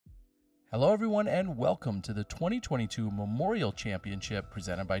Hello everyone and welcome to the 2022 Memorial Championship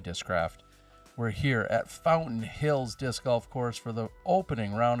presented by Discraft. We're here at Fountain Hills Disc Golf Course for the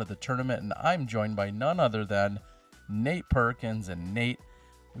opening round of the tournament, and I'm joined by none other than Nate Perkins. And Nate,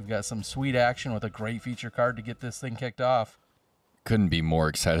 we've got some sweet action with a great feature card to get this thing kicked off. Couldn't be more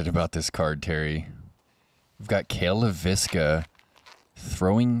excited about this card, Terry. We've got Cale Leiviska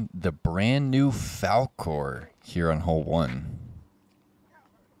throwing the brand new Falcor here on hole 1.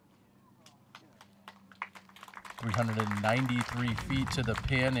 393 feet to the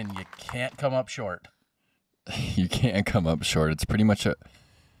pin, and you can't come up short. You can't come up short. It's pretty much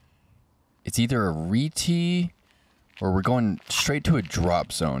it's either a re-tee or we're going straight to a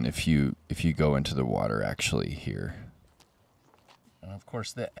drop zone if you go into the water actually here. And of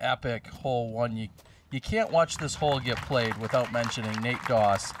course, the epic hole 1. You can't watch this hole get played without mentioning Nate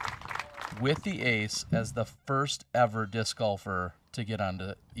Doss with the ace as the first ever disc golfer to get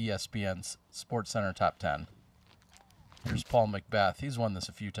onto ESPN's SportsCenter Top 10. Here's Paul McBeth. He's won this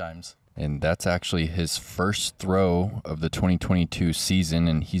a few times. And that's actually his first throw of the 2022 season,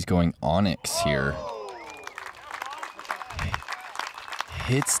 and he's going Onyx here.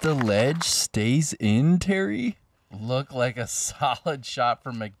 Hits the ledge, stays in, Terry. Looked like a solid shot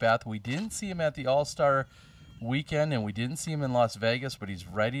from McBeth. We didn't see him at the All-Star weekend, and we didn't see him in Las Vegas, but he's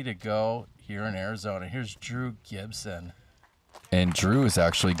ready to go here in Arizona. Here's Drew Gibson. And Drew is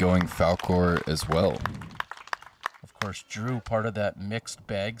actually going Falcor as well. Of course, Drew, part of that mixed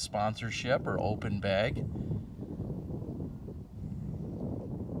bag sponsorship or open bag.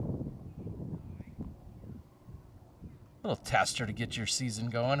 Little tester to get your season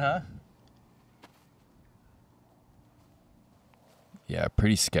going, huh? Yeah,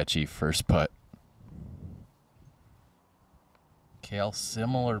 pretty sketchy first putt. Cale,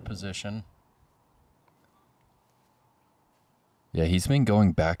 similar position. Yeah, he's been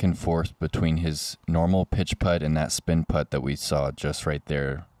going back and forth between his normal pitch putt and that spin putt that we saw just right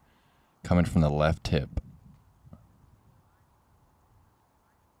there, coming from the left hip.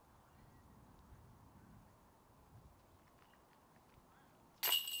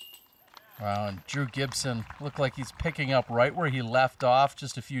 Wow, and Drew Gibson looked like he's picking up right where he left off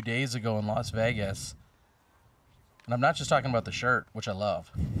just a few days ago in Las Vegas. And I'm not just talking about the shirt, which I love.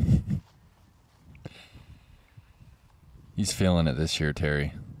 He's feeling it this year,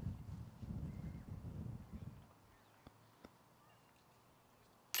 Terry.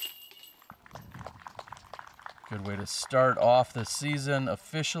 Good way to start off the season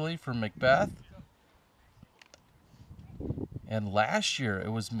officially for McBeth. And last year,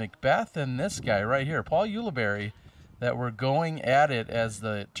 it was McBeth and this guy right here, Paul Ulibarri, that were going at it as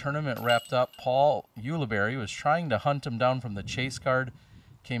the tournament wrapped up. Paul Ulibarri was trying to hunt him down from the chase card.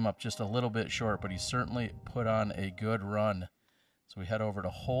 Came up just a little bit short, but he certainly put on a good run. So we head over to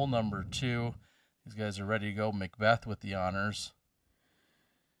hole number 2. These guys are ready to go. McBeth with the honors.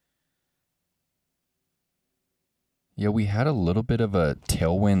 Yeah, we had a little bit of a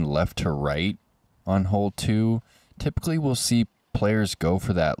tailwind left to right on hole 2. Typically, we'll see players go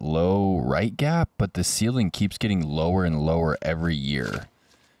for that low right gap, but the ceiling keeps getting lower and lower every year.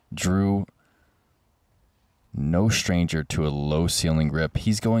 Drew, no stranger to a low ceiling grip.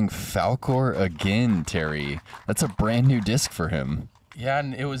 He's going Falcor again, Terry. That's a brand new disc for him. Yeah,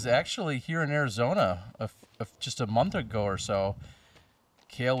 and it was actually here in Arizona just a month ago or so.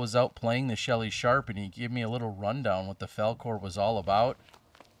 Cale was out playing the Shelly Sharp, and he gave me a little rundown what the Falcor was all about,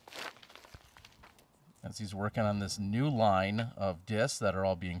 as he's working on this new line of discs that are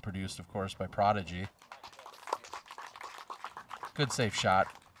all being produced, of course, by Prodigy. Good safe shot.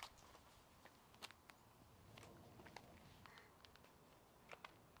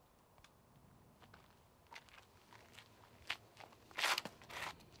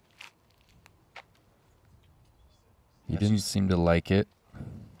 He didn't seem to like it.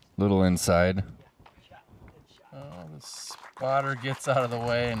 Little inside. Oh, the spotter gets out of the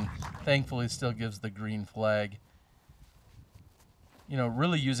way and thankfully still gives the green flag. You know,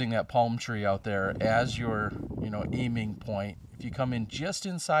 really using that palm tree out there as your, aiming point. If you come in just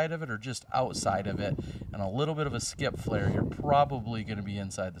inside of it or just outside of it and a little bit of a skip flare, you're probably going to be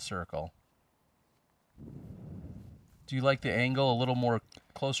inside the circle. Do you like the angle a little more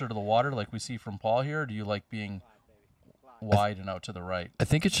closer to the water like we see from Paul here, or do you like being wide and out to the right? I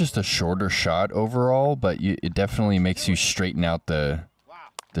think it's just a shorter shot overall, but it definitely makes you straighten out the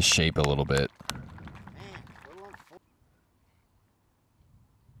shape a little bit.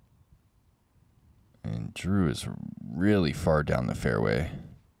 And Drew is really far down the fairway.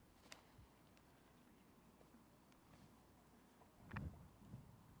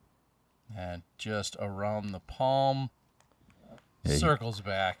 And just around the palm. Yeah, Circles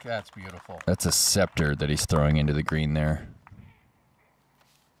back. That's beautiful. That's a scepter that he's throwing into the green there.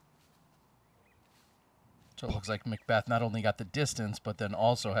 So it looks like McBeth not only got the distance, but then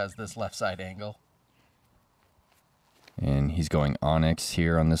also has this left side angle. And he's going onyx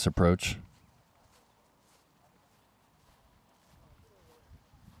here on this approach.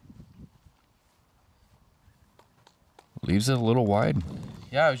 Leaves it a little wide.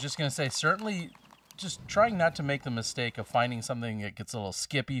 Yeah, I was just going to say, certainly just trying not to make the mistake of finding something that gets a little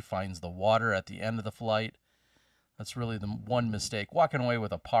skippy, finds the water at the end of the flight. That's really the one mistake. Walking away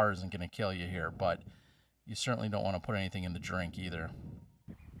with a par isn't going to kill you here, but you certainly don't want to put anything in the drink either.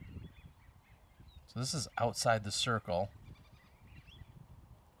 So this is outside the circle.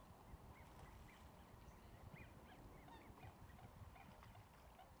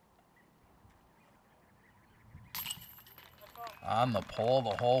 On the pole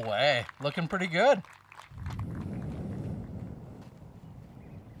the whole way. Looking pretty good.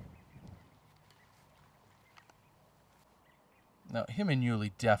 Now, him and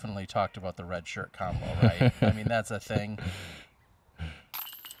Yuli definitely talked about the red shirt combo, right? I mean, that's a thing.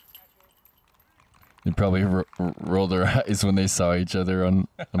 They probably rolled their eyes when they saw each other on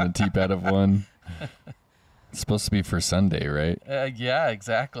the tee pad of one. It's supposed to be for Sunday, right? Yeah,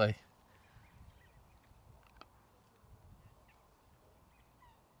 exactly.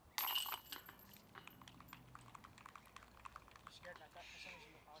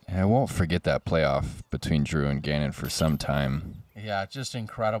 I won't forget that playoff between Drew and Gannon for some time. Yeah, just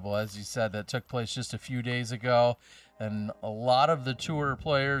incredible. As you said, that took place just a few days ago. And a lot of the tour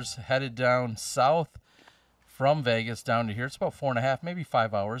players headed down south from Vegas down to here. It's about 4.5, maybe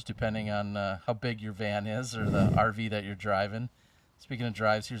 5 hours, depending on how big your van is or the RV that you're driving. Speaking of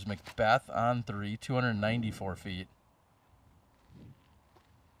drives, here's McBeth on 3, 294 feet.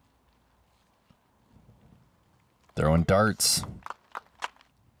 Throwing darts.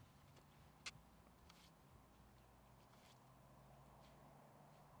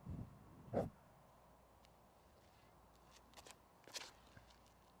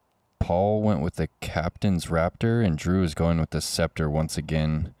 Paul went with the Captain's Raptor, and Drew is going with the Scepter once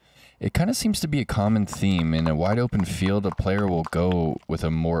again. It kind of seems to be a common theme. In a wide open field, a player will go with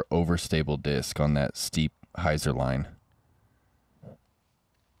a more overstable disc on that steep hyzer line.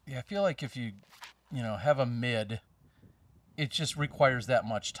 Yeah, I feel like if you have a mid, it just requires that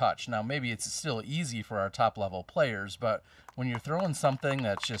much touch. Now, maybe it's still easy for our top-level players, but when you're throwing something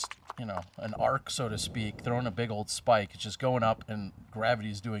that's just, an arc, so to speak, throwing a big old spike, it's just going up and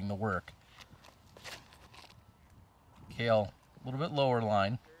gravity's doing the work. Cale, a little bit lower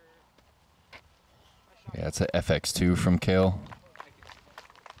line. Yeah, it's a FX2 from Cale.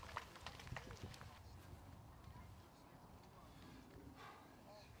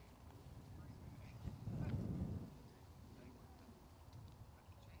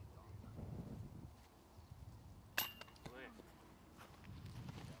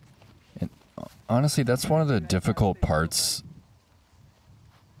 Honestly, that's one of the difficult parts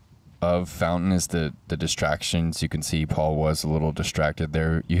of Fountain is the distractions. You can see Paul was a little distracted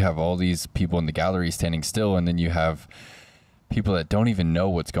there. You have all these people in the gallery standing still, and then you have people that don't even know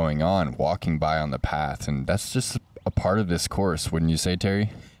what's going on walking by on the path, and that's just a part of this course, wouldn't you say,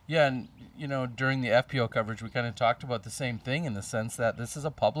 Terry? Yeah, and during the FPO coverage, we kind of talked about the same thing in the sense that this is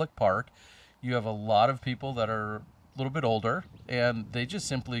a public park. You have a lot of people that are a little bit older, and they just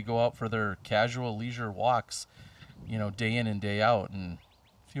simply go out for their casual leisure walks, day in and day out, and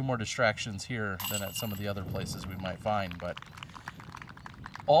a few more distractions here than at some of the other places we might find. But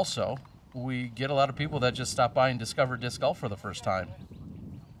also, we get a lot of people that just stop by and discover disc golf for the first time.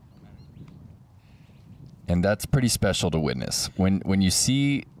 And that's pretty special to witness. When you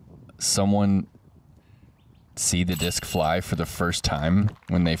see someone see the disc fly for the first time,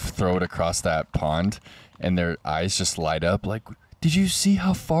 when they throw it across that pond, and their eyes just light up like, did you see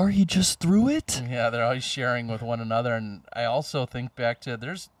how far he just threw it? Yeah, they're always sharing with one another. And I also think back to,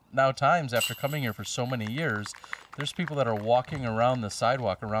 there's now times after coming here for so many years, there's people that are walking around the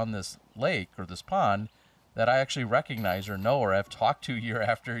sidewalk around this lake or this pond that I actually recognize or know or have talked to year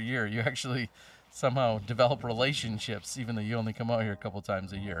after year. You actually somehow develop relationships, even though you only come out here a couple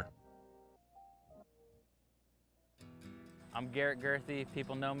times a year. I'm Garrett Gerthy.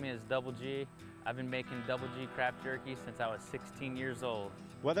 People know me as Double G. I've been making Double G craft jerky since I was 16 years old.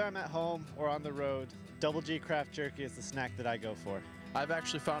 Whether I'm at home or on the road, Double G craft jerky is the snack that I go for. I've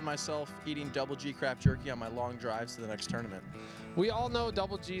actually found myself eating Double G craft jerky on my long drives to the next tournament. We all know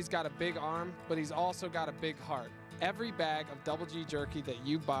Double G's got a big arm, but he's also got a big heart. Every bag of Double G jerky that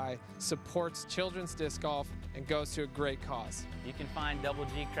you buy supports children's disc golf and goes to a great cause. You can find Double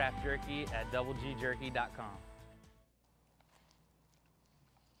G craft jerky at doublegjerky.com.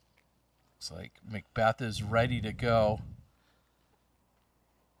 Looks like McBeth is ready to go.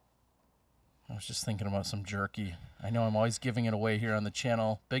 I was just thinking about some jerky. I know I'm always giving it away here on the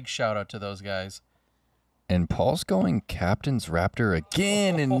channel. Big shout out to those guys. And Paul's going Captain's Raptor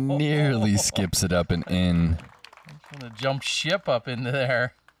again and nearly skips it up and in. I'm going to jump ship up into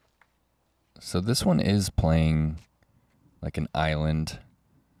there. So this one is playing like an island.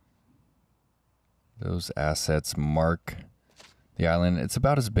 Those assets mark the island. It's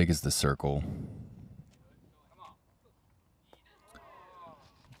about as big as the circle.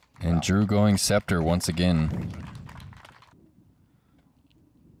 And Drew going Scepter once again.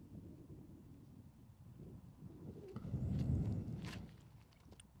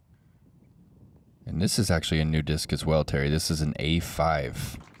 And this is actually a new disc as well, Terry. This is an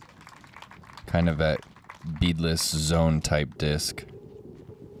A5. Kind of a beadless zone type disc.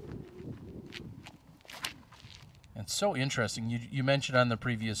 It's so interesting. You mentioned on the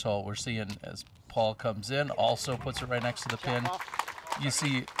previous hole, we're seeing as Paul comes in, also puts it right next to the pin. You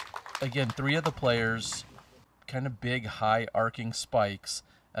see, again, 3 of the players, kind of big, high arcing spikes,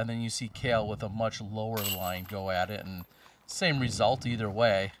 and then you see Cale with a much lower line go at it, and same result either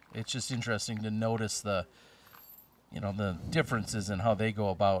way. It's just interesting to notice the differences in how they go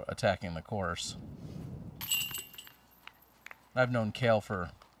about attacking the course. I've known Cale for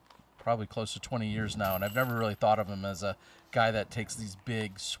probably close to 20 years now, and I've never really thought of him as a guy that takes these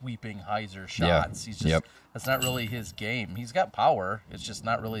big, sweeping hyzer shots. He's just, that's not really his game. He's got power. It's just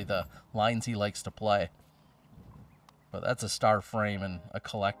not really the lines he likes to play. But that's a star frame and a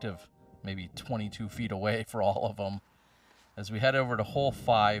collective maybe 22 feet away for all of them. As we head over to hole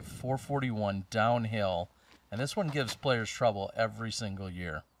 5, 441 downhill, and this one gives players trouble every single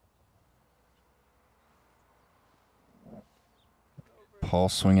year. Paul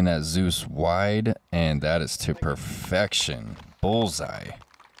swinging that Zeus wide, and that is to perfection. Bullseye.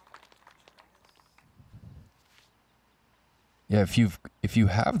 Yeah, if you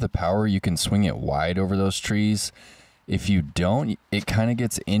have the power, you can swing it wide over those trees. If you don't, it kind of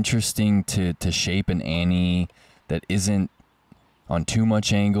gets interesting to shape an ante that isn't on too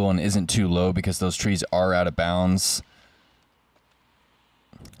much angle and isn't too low because those trees are out of bounds.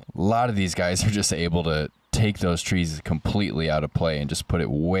 A lot of these guys are just able to take those trees completely out of play and just put it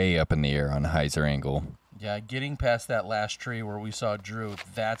way up in the air on a hyzer angle. Yeah, getting past that last tree where we saw Drew,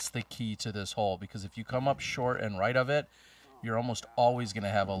 that's the key to this hole, because if you come up short and right of it, you're almost always going to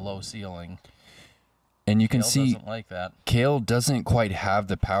have a low ceiling. And you can Cale see doesn't like that. Cale doesn't quite have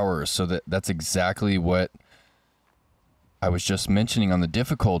the power, so that's exactly what I was just mentioning on the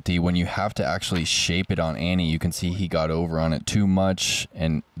difficulty. When you have to actually shape it on ante, you can see he got over on it too much,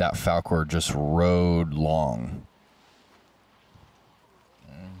 and that Falcor just rode long.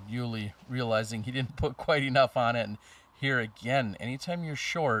 And Uli realizing he didn't put quite enough on it, and here again, anytime you're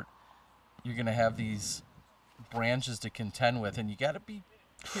short, you're going to have these branches to contend with, and you got to be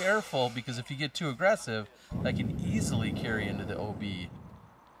careful, because if you get too aggressive, that can easily carry into the OB.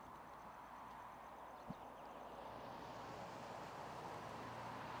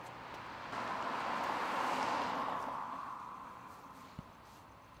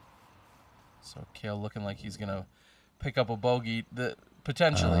 So Cale looking like he's going to pick up a bogey,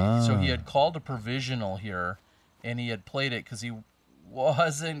 potentially. So he had called a provisional here, and he had played it because he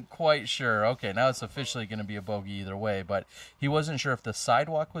wasn't quite sure. Okay, now it's officially going to be a bogey either way, but he wasn't sure if the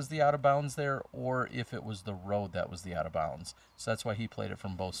sidewalk was the out of bounds there or if it was the road that was the out of bounds. So that's why he played it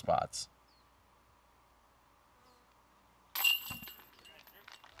from both spots.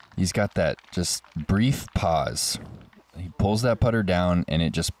 He's got that just brief pause. He pulls that putter down, and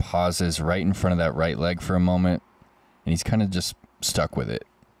it just pauses right in front of that right leg for a moment, and he's kind of just stuck with it.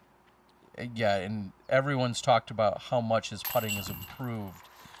 Yeah, and everyone's talked about how much his putting has improved.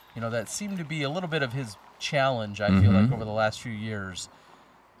 You know, that seemed to be a little bit of his challenge, I feel like, over the last few years.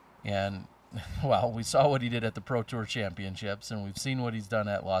 And, well, we saw what he did at the Pro Tour Championships, and we've seen what he's done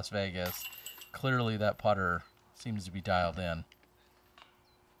at Las Vegas. Clearly that putter seems to be dialed in.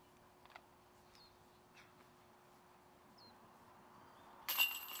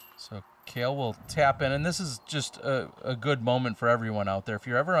 So Cale will tap in, and this is just a good moment for everyone out there. If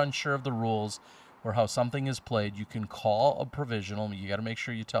you're ever unsure of the rules or how something is played, you can call a provisional. You got to make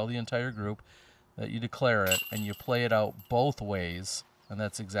sure you tell the entire group that you declare it, and you play it out both ways, and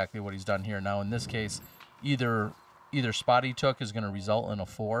that's exactly what he's done here. Now, in this case, either spot he took is going to result in a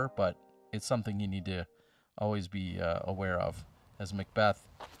 4, but it's something you need to always be aware of. As McBeth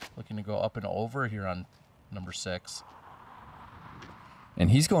looking to go up and over here on number 6. And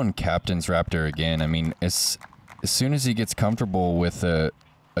he's going Captain's Raptor again. I mean, as soon as he gets comfortable with a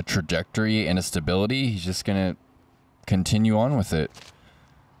trajectory and a stability, he's just going to continue on with it.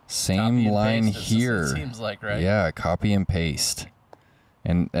 Same Copy and line paste, here. It seems like, right? Yeah, copy and paste.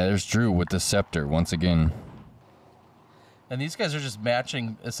 And there's Drew with the scepter once again. And these guys are just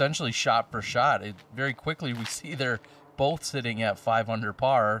matching essentially shot for shot. Very quickly, we see they're both sitting at 5 under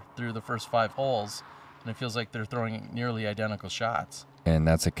par through the first 5 holes. And it feels like they're throwing nearly identical shots. And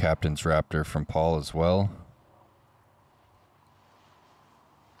that's a captain's raptor from Paul as well.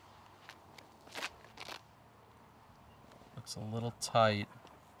 Looks a little tight.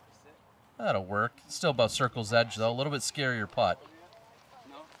 That'll work. Still about circle's edge, though. A little bit scarier putt.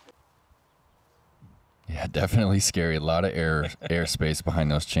 Yeah, definitely scary. A lot of airspace behind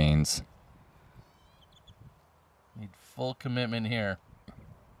those chains. Need full commitment here.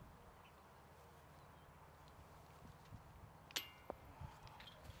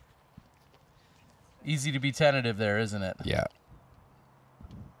 Easy to be tentative there, isn't it? Yeah.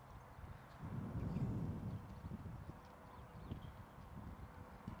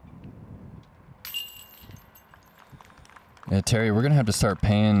 Yeah, Terry, we're going to have to start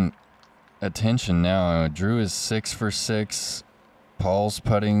paying attention now. Drew is 6 for 6. Paul's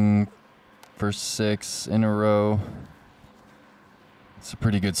putting for 6 in a row. It's a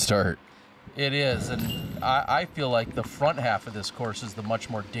pretty good start. It is, and I feel like the front half of this course is the much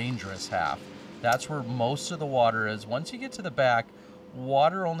more dangerous half. That's where most of the water is. Once you get to the back,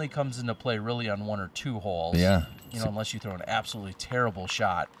 water only comes into play really on 1 or 2 holes. Yeah. Unless you throw an absolutely terrible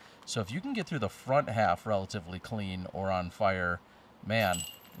shot. So if you can get through the front half relatively clean or on fire, man,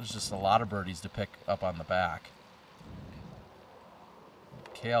 there's just a lot of birdies to pick up on the back.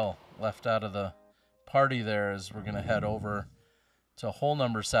 Cale left out of the party there as we're going to head over to hole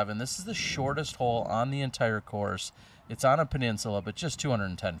number 7. This is the shortest hole on the entire course. It's on a peninsula, but just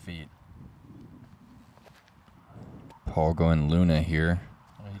 210 feet. Paul going Luna here.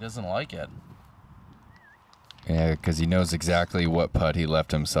 Well, he doesn't like it. Yeah, because he knows exactly what putt he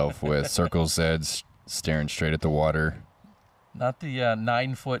left himself with. Circle's edge, staring straight at the water. Not the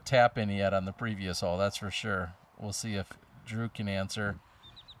 9-foot tap in he had on the previous hole, that's for sure. We'll see if Drew can answer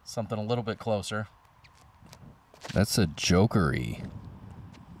something a little bit closer. That's a jokery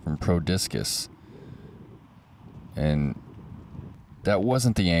from Pro Discus. And that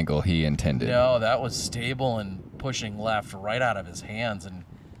wasn't the angle he intended. No, that was stable and pushing left right out of his hands. And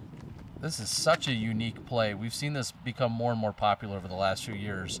this is such a unique play. We've seen this become more and more popular over the last few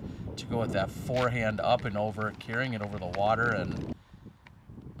years, to go with that forehand up and over, carrying it over the water, and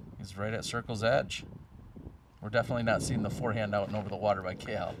he's right at circle's edge. We're definitely not seeing the forehand out and over the water by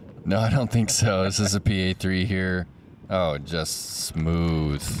Cale. No, I don't think so. This is a PA3 here. Oh, just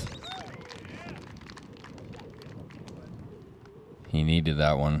smooth. He needed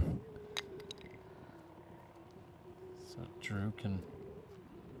that one. So Drew can...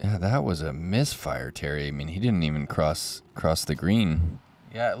 Yeah, that was a misfire, Terry. I mean, he didn't even cross the green.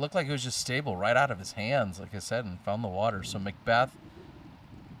 Yeah, it looked like it was just stable right out of his hands, like I said, and found the water. So McBeth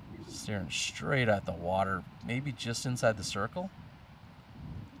staring straight at the water, maybe just inside the circle.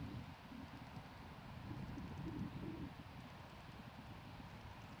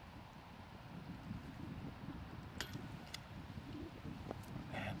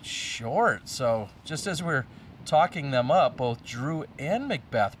 And short. So just as we're talking them up, both Drew and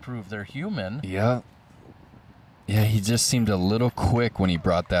McBeth prove they're human. Yeah. Yeah, he just seemed a little quick when he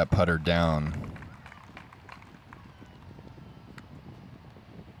brought that putter down.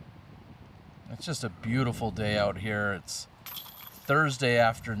 It's just a beautiful day out here. It's Thursday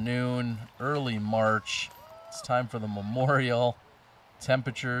afternoon, early March. It's time for the Memorial.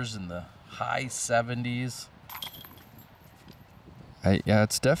 Temperatures in the high 70s. Yeah,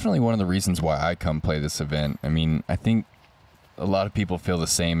 it's definitely one of the reasons why I come play this event. I mean, I think a lot of people feel the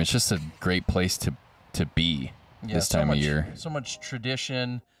same. It's just a great place to be this time of year. So much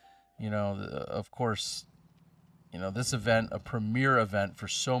tradition. Of course, this event, a premier event for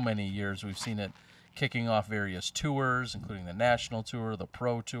so many years. We've seen it kicking off various tours, including the National Tour, the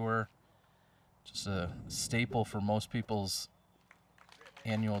Pro Tour. Just a staple for most people's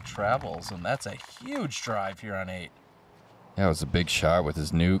annual travels, and that's a huge drive here on 8. Yeah, it was a big shot with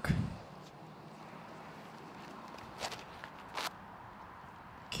his nuke.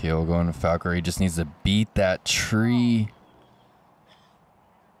 Cale going to Falker. He just needs to beat that tree.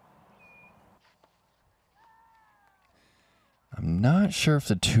 I'm not sure if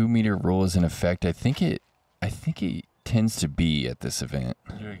the 2-meter rule is in effect. I think it tends to be at this event.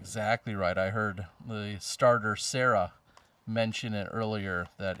 You're exactly right. I heard the starter Sarah mention it earlier,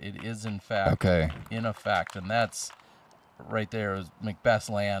 that it is in fact in effect, and that's right there. Was McBeth's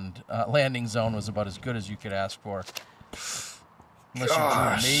landing zone was about as good as you could ask for. Unless you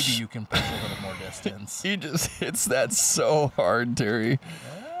drew, maybe you can push a little more distance. He just hits that so hard, Terry.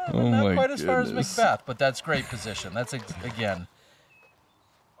 Oh Not my quite as far as goodness. McBeth, but that's great position. That's, again,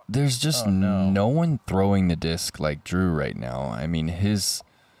 There's just Oh, no. no one throwing the disc like Drew right now. I mean, his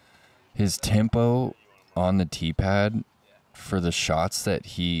tempo on the tee pad for the shots that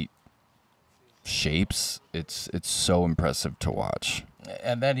he shapes, it's so impressive to watch.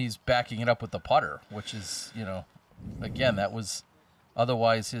 and then he's backing it up with the putter, which is, again, that was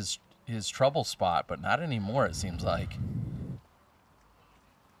otherwise his trouble spot, but not anymore, it seems like.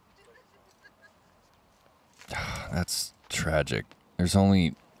 That's tragic. There's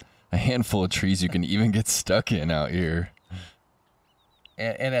only a handful of trees you can even get stuck in out here.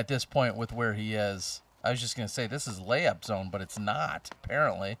 And at this point, with where he is, I was just going to say this is layup zone, but it's not,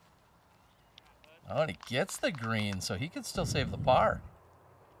 apparently. Oh, and he gets the green, so he could still save the par.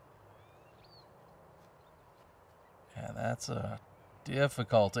 And that's a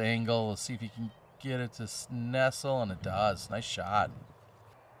difficult angle. Let's see if he can get it to nestle, and it does. Nice shot.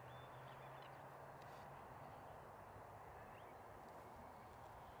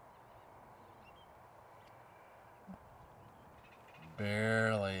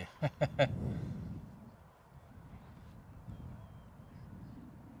 Barely.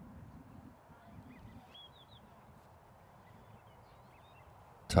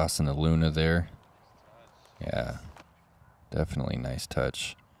 Tossing the Luna there. Yeah, definitely nice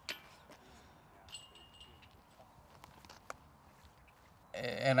touch.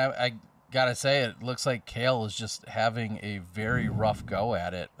 And I gotta say, it looks like Cale is just having a very rough go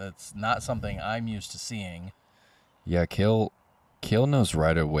at it. That's not something I'm used to seeing. Yeah, Cale knows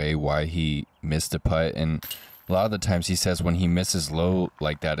right away why he missed a putt, and a lot of the times he says when he misses low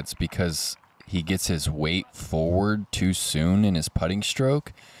like that, it's because he gets his weight forward too soon in his putting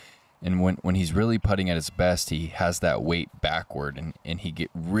stroke. And when he's really putting at his best, he has that weight backward, and he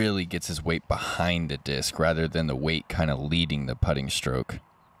really gets his weight behind the disc rather than the weight kind of leading the putting stroke.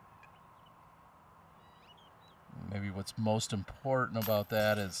 Maybe what's most important about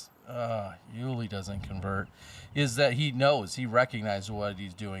that is Uli doesn't convert, is that he knows, he recognizes what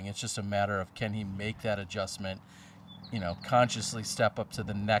he's doing. It's just a matter of can he make that adjustment, consciously step up to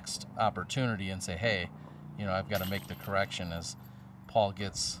the next opportunity and say, hey, I've got to make the correction. As Paul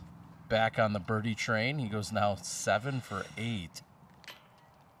gets back on the birdie train, he goes now 7 for 8.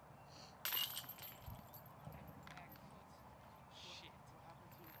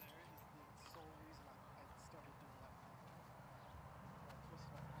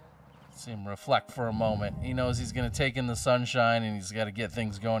 See him reflect for a moment. He knows he's going to take in the sunshine, and he's got to get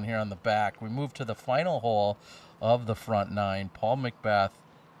things going here on the back. We move to the final hole of the front 9. Paul McBeth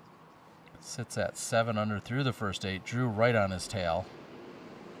sits at 7 under through the first 8. Drew right on his tail.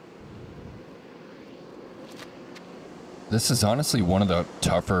 This is honestly one of the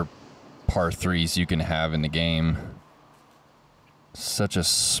tougher par 3s you can have in the game. Such a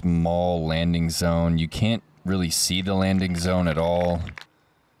small landing zone. You can't really see the landing zone at all.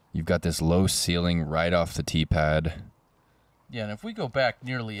 You've got this low ceiling right off the tee pad. Yeah, and if we go back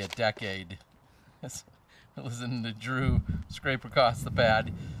nearly a decade, listen to Drew scrape across the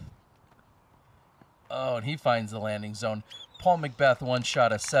pad. Oh, and he finds the landing zone. Paul McBeth once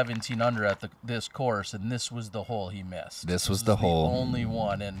shot a 17 under at this course, and this was the hole he missed. This was the hole. Only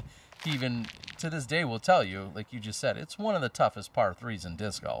one, and he even to this day will tell you, like you just said, it's one of the toughest par 3s in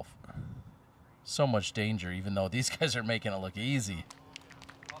disc golf. So much danger, even though these guys are making it look easy.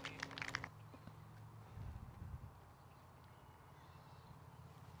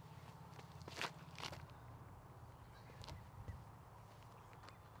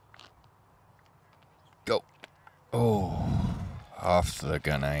 Go. Oh, off the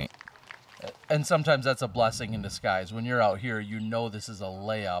gunite. And sometimes that's a blessing in disguise. When you're out here, you know this is a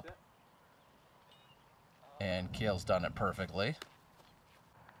layup. And Cale's done it perfectly.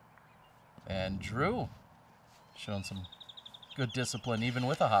 And Drew showing some good discipline even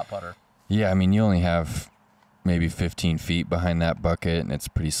with a hot putter. Yeah, I mean, you only have maybe 15 feet behind that bucket, and it's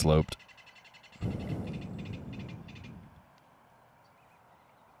pretty sloped.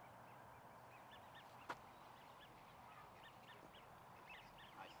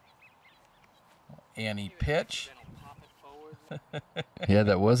 Annie pitch. Yeah,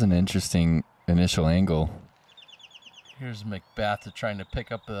 that was an interesting initial angle. Here's McBeth trying to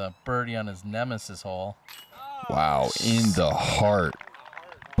pick up the birdie on his nemesis hole. Wow, in the heart.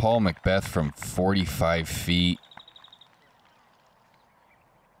 Paul McBeth from 45 feet.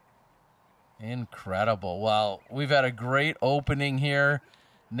 Incredible. Well, we've had a great opening here.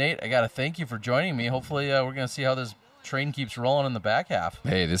 Nate, I got to thank you for joining me. Hopefully we're going to see how this train keeps rolling in the back half.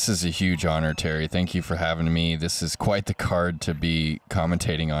 Hey, this is a huge honor, Terry. Thank you for having me. This is quite the card to be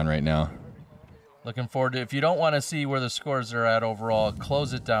commentating on right now. Looking forward to, if you don't want to see where the scores are at overall,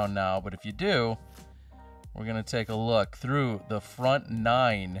 close it down now. But if you do, we're going to take a look through the front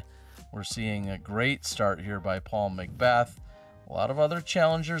 9. We're seeing a great start here by Paul McBeth. A lot of other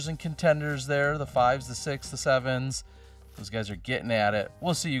challengers and contenders there, the 5s, the 6s, the 7s. Those guys are getting at it.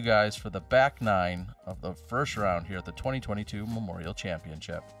 We'll see you guys for the back 9 of the first round here at the 2022 Memorial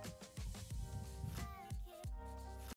Championship.